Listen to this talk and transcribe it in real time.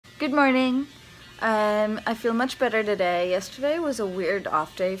Good morning. I feel much better today. Yesterday was a weird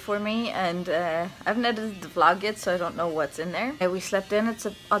off day for me, and I haven't edited the vlog yet, so I don't know what's in there. We slept in. It's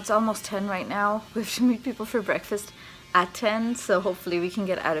almost 10 right now. We have to meet people for breakfast at 10, so hopefully we can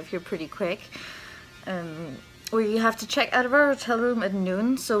get out of here pretty quick. We have to check out of our hotel room at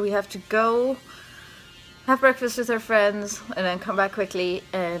noon, so we have to go have breakfast with our friends and then come back quickly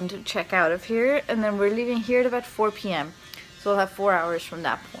and check out of here, and then we're leaving here at about 4 p.m. so we'll have 4 hours from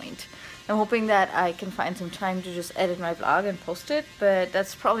that point. I'm hoping that I can find some time to just edit my vlog and post it, but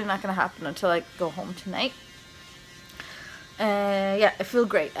that's probably not going to happen until I go home tonight. Yeah, I feel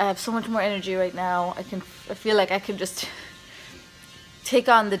great. I have so much more energy right now. I feel like I can just take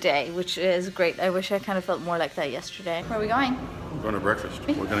on the day, which is great. I wish I kind of felt more like that yesterday. Where are we going? We're going to breakfast.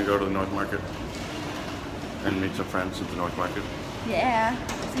 We're going to go to the North Market and meet some friends at the North Market. Yeah,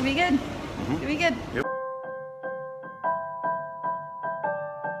 it's going to be good. It's going to be good. Yep.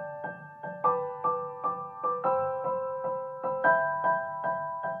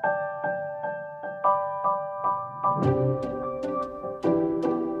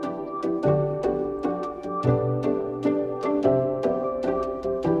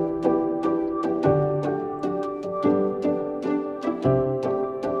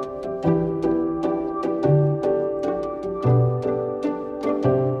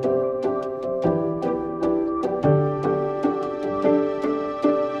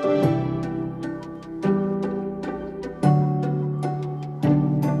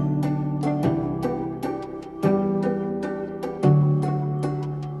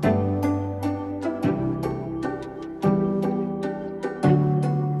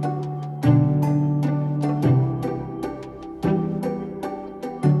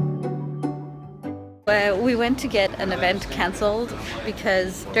 We went to get an event cancelled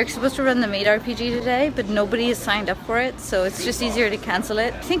because Derek's supposed to run the Maid RPG today, but nobody has signed up for it, so it's just easier to cancel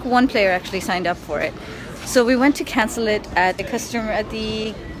it. I think one player actually signed up for it. So we went to cancel it at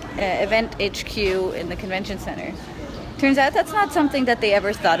the event HQ in the convention center. Turns out that's not something that they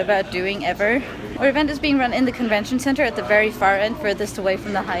ever thought about doing ever. Our event is being run in the convention center at the very far end, furthest away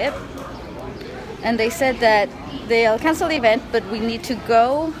from the Hyatt. And they said that they'll cancel the event, but we need to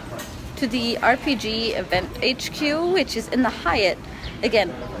go to the RPG event HQ, which is in the Hyatt,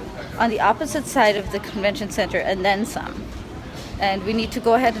 again, on the opposite side of the convention center and then some. And we need to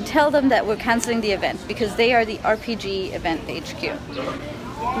go ahead and tell them that we're canceling the event because they are the RPG event HQ,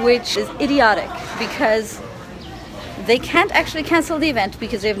 which is idiotic because they can't actually cancel the event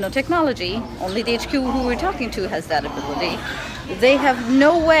because they have no technology. Only the HQ who we're talking to has that ability. They have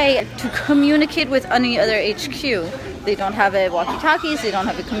no way to communicate with any other HQ. They don't have a walkie-talkies, they don't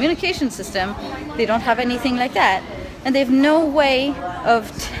have a communication system, they don't have anything like that. And they have no way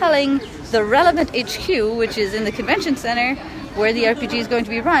of telling the relevant HQ, which is in the convention center, where the RPG is going to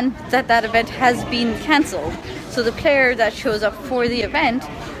be run, that that event has been cancelled. So the player that shows up for the event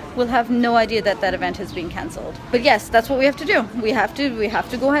will have no idea that that event has been cancelled. But yes, that's what we have to do. We have to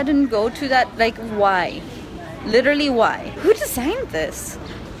go ahead and go to that, like, why? Literally why? Who designed this?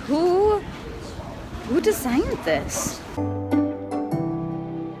 Who designed this?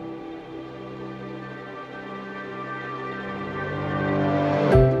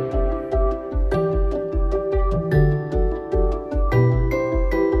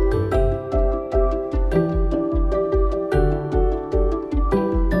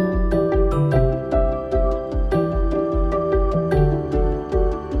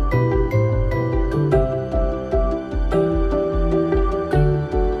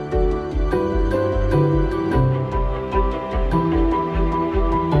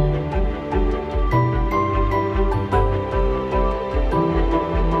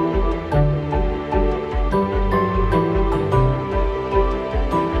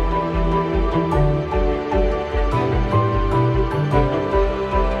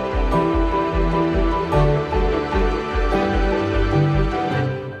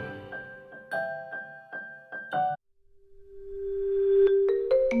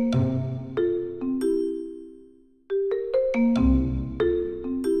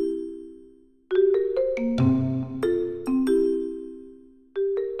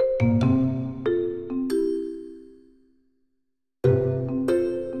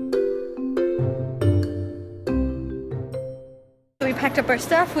 We packed up our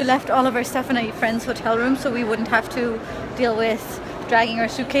stuff. We left all of our stuff in a friend's hotel room so we wouldn't have to deal with dragging our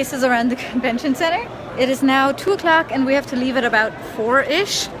suitcases around the convention center. It is now 2 o'clock and we have to leave at about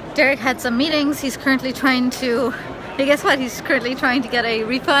 4-ish. Derek had some meetings. He's currently trying to, guess what? He's currently trying to get a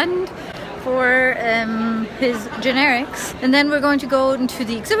refund for his generics. And then we're going to go into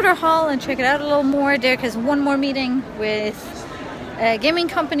the exhibitor hall and check it out a little more. Derek has one more meeting with gaming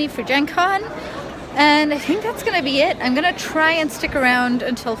company for Gen Con. And I think that's going to be it. I'm going to try and stick around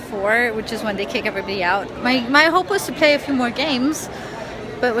until 4, which is when they kick everybody out. My hope was to play a few more games,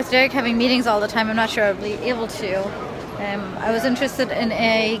 but with Derek having meetings all the time, I'm not sure I'll be able to. I was interested in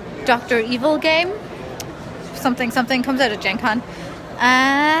a Dr. Evil game. Something comes out of Gen Con.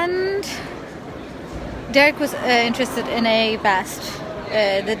 And Derek was interested in a Bast.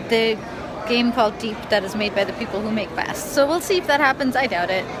 The game called Deep that is made by the people who make Bast. So we'll see if that happens. I doubt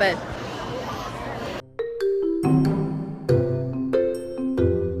it, but...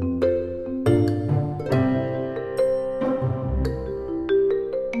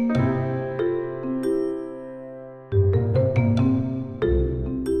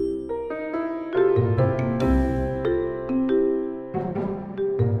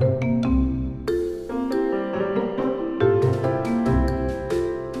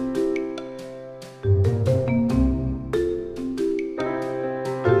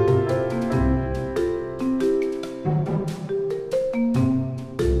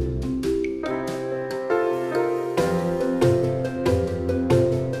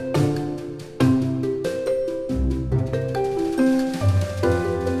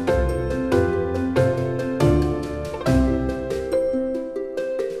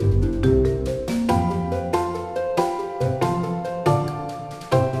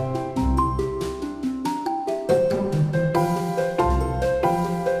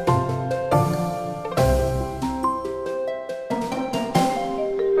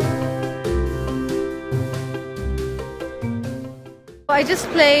 I just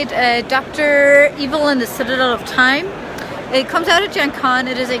played Dr. Evil in the Citadel of Time. It comes out at Gen Con.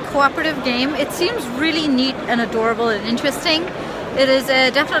 It is a cooperative game. It seems really neat and adorable and interesting. It is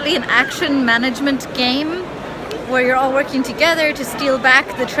definitely an action management game where you're all working together to steal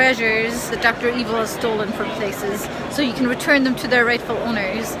back the treasures that Dr. Evil has stolen from places so you can return them to their rightful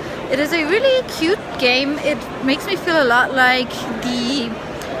owners. It is a really cute game. It makes me feel a lot like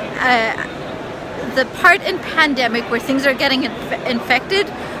the part in Pandemic where things are getting infected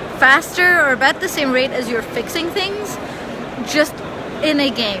faster or about the same rate as you're fixing things, just in a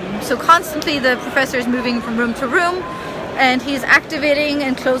game. So constantly the professor is moving from room to room and he's activating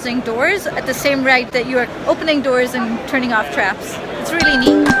and closing doors at the same rate that you are opening doors and turning off traps. It's really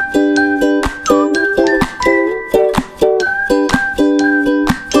neat.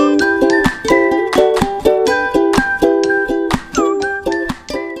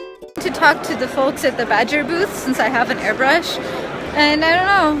 Talk to the folks at the Badger booth since I have an airbrush, and I don't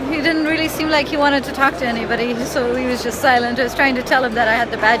know, he didn't really seem like he wanted to talk to anybody, so he was just silent. I was trying to tell him that I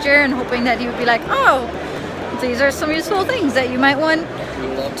had the Badger and hoping that he would be like, oh, these are some useful things that you might want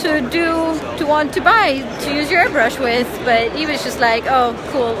to buy to use your airbrush with, but he was just like, oh,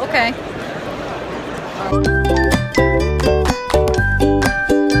 cool, okay.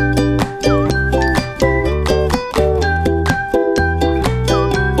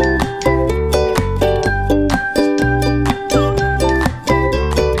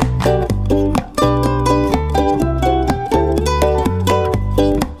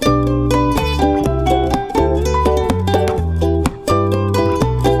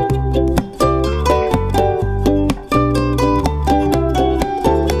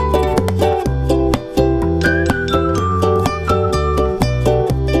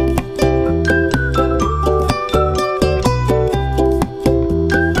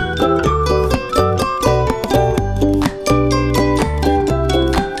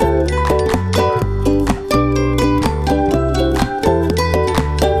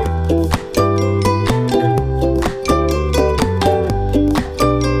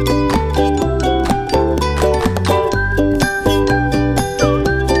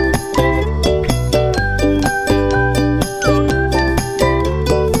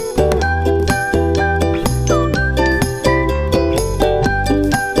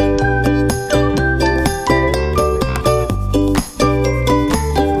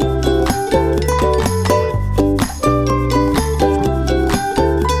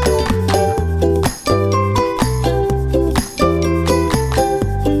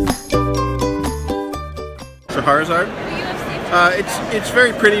 It's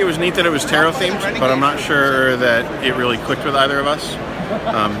very pretty. It was neat that it was tarot themed, but I'm not sure that it really clicked with either of us.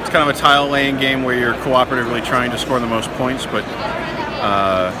 It's kind of a tile laying game where you're cooperatively trying to score the most points, but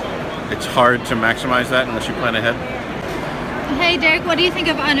it's hard to maximize that unless you plan ahead. Hey Derek, what do you think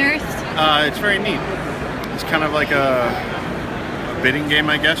of Unearthed? It's very neat. It's kind of like a bidding game,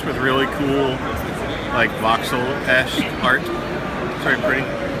 I guess, with really cool, like voxel-esque art. It's very pretty.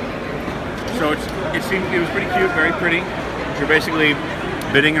 So it was pretty cute, very pretty. You're basically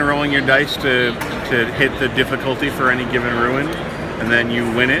bidding and rolling your dice to hit the difficulty for any given ruin, and then you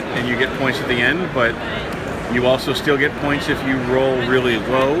win it and you get points at the end, but you also still get points if you roll really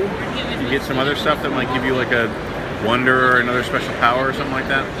low. You get some other stuff that might give you like a wonder or another special power or something like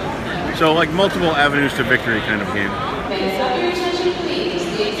that. So like multiple avenues to victory kind of game. Have your attention, please.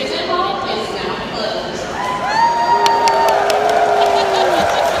 The exhibit hall is now closed.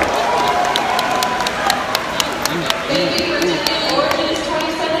 Thank you for attending Origins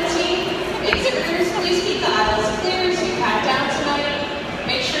 2017. Exhibitors, please keep the aisles clear as you pack down tonight.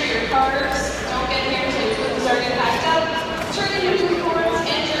 Make sure your cars don't get here until your booths are already packed up. Turn in your booth boards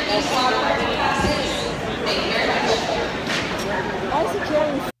and your e-slot parking passes. Thank you very much.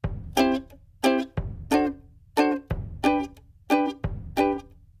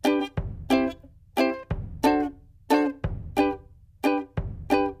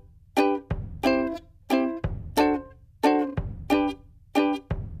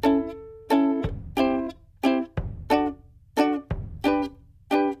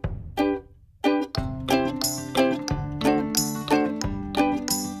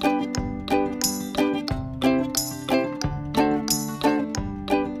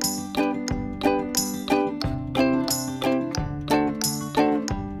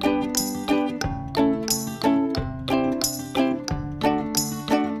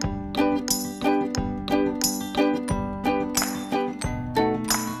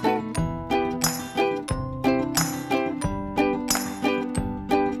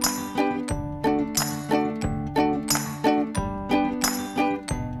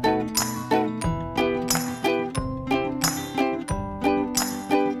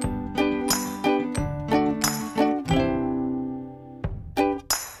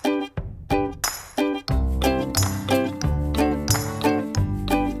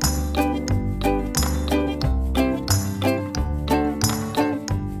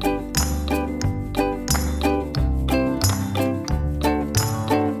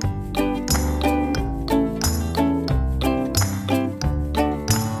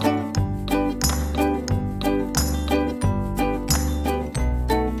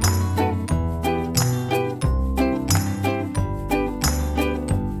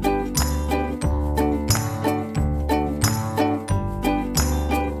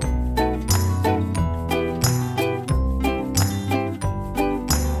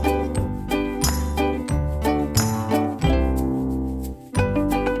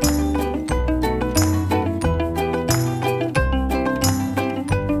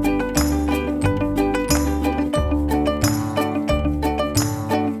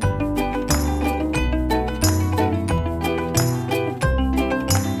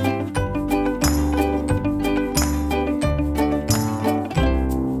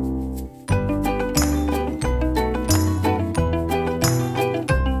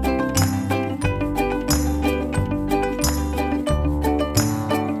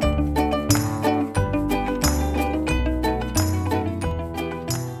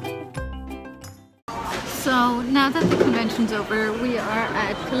 So now that the convention's over, we are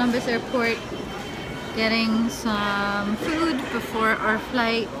at Columbus Airport getting some food before our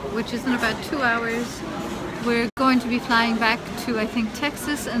flight, which is in about 2 hours. We're going to be flying back to, I think,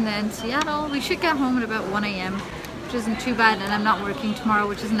 Texas and then Seattle. We should get home at about 1 a.m., which isn't too bad, and I'm not working tomorrow,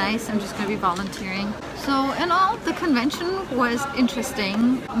 which is nice. I'm just going to be volunteering. So in all, the convention was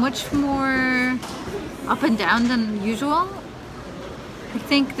interesting, much more up and down than usual. I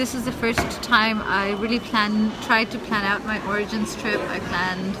think this is the first time I really tried to plan out my Origins trip. I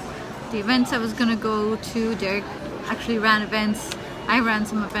planned the events I was going to go to. Derek actually ran events. I ran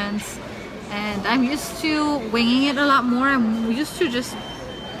some events. And I'm used to winging it a lot more. I'm used to just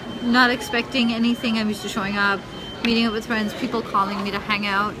not expecting anything. I'm used to showing up, meeting up with friends, people calling me to hang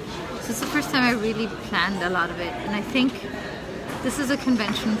out. So it's the first time I really planned a lot of it. And I think this is a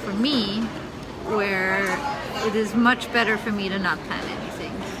convention for me where it is much better for me to not plan anything.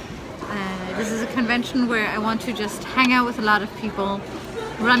 This is a convention where I want to just hang out with a lot of people,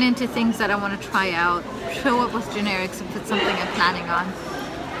 run into things that I want to try out, show up with generics if it's something I'm planning on.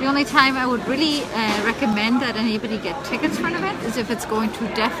 The only time I would really recommend that anybody get tickets for an event is if it's going to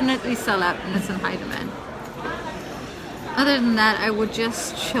definitely sell out and it's in high demand. Other than that, I would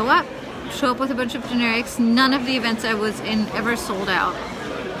just show up with a bunch of generics. None of the events I was in ever sold out.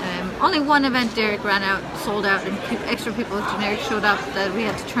 Only one event Derek ran out, sold out, and extra people with generics showed up that we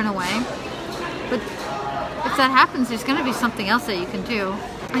had to turn away. But if that happens, there's going to be something else that you can do.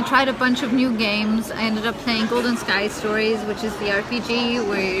 I tried a bunch of new games. I ended up playing Golden Sky Stories, which is the RPG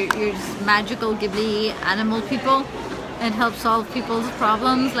where you're just magical Ghibli animal people and help solve people's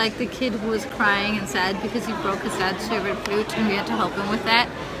problems, like the kid who was crying and sad because he broke his dad's favorite flute and we had to help him with that.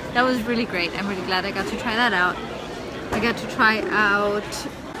 That was really great. I'm really glad I got to try that out. I got to try out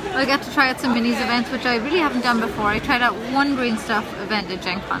some minis events, which I really haven't done before. I tried out one green stuff event at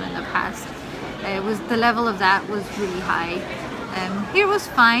Gen Con in the past. The level of that was really high. Here was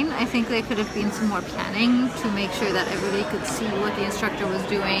fine. I think there could have been some more planning to make sure that everybody could see what the instructor was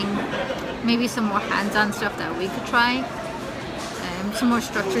doing. Maybe some more hands-on stuff that we could try. Some more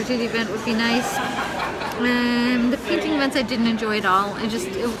structure to the event would be nice. The painting events I didn't enjoy at all.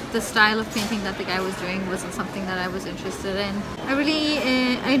 The style of painting that the guy was doing wasn't something that I was interested in.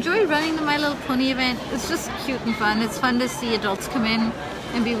 I enjoyed running the My Little Pony event. It's just cute and fun. It's fun to see adults come in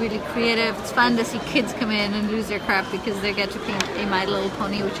and be really creative. It's fun to see kids come in and lose their crap because they get to paint a My Little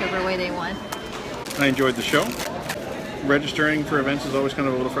Pony whichever way they want. I enjoyed the show. Registering for events is always kind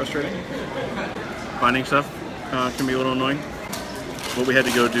of a little frustrating. Finding stuff can be a little annoying. What we had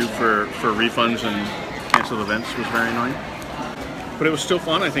to go do for refunds and canceled events was very annoying. But it was still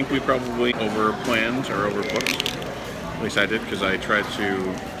fun. I think we probably over-planned or overbooked. At least I did, because I tried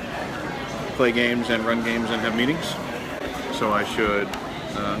to play games and run games and have meetings. So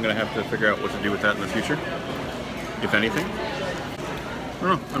I'm going to have to figure out what to do with that in the future, if anything. I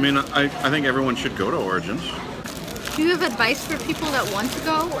don't know. I mean, I think everyone should go to Origins. Do you have advice for people that want to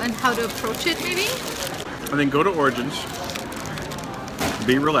go and how to approach it, maybe? I think go to Origins.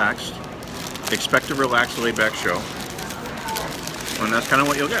 Be relaxed, expect a relaxed, laid-back show, and that's kind of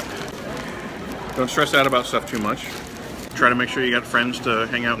what you'll get. Don't stress out about stuff too much. Try to make sure you got friends to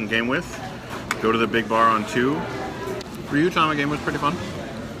hang out and game with. Go to the big bar on 2. Ryutama game was pretty fun.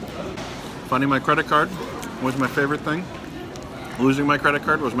 Finding my credit card was my favorite thing. Losing my credit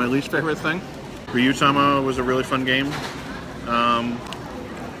card was my least favorite thing. Ryutama was a really fun game.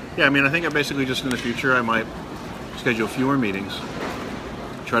 Yeah, I mean, I think basically just in the future I might schedule fewer meetings.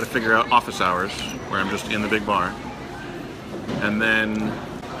 Try to figure out office hours where I'm just in the big bar, and then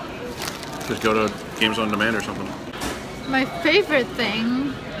just go to Games on Demand or something. My favorite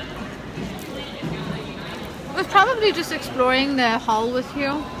thing was probably just exploring the hall with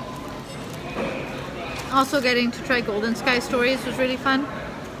you. Also getting to try Golden Sky Stories was really fun.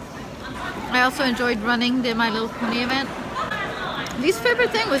 I also enjoyed running the My Little Pony event. Least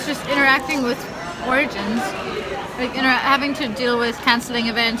favorite thing was just interacting with Origins. Like having to deal with cancelling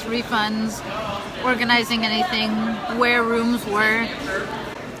events, refunds, organizing anything, where rooms were.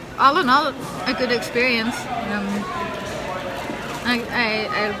 All in all, a good experience.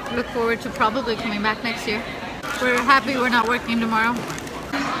 I look forward to probably coming back next year. We're happy we're not working tomorrow.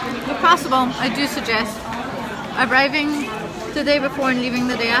 If possible, I do suggest arriving the day before and leaving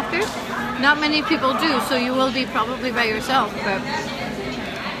the day after. Not many people do, so you will be probably by yourself. But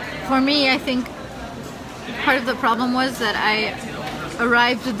for me, I think part of the problem was that I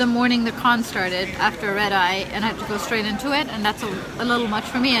arrived the morning the con started after Red Eye and I had to go straight into it, and that's a little much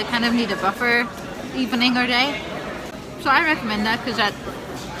for me. I kind of need a buffer evening or day. So I recommend that because that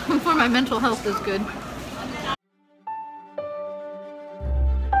for my mental health is good.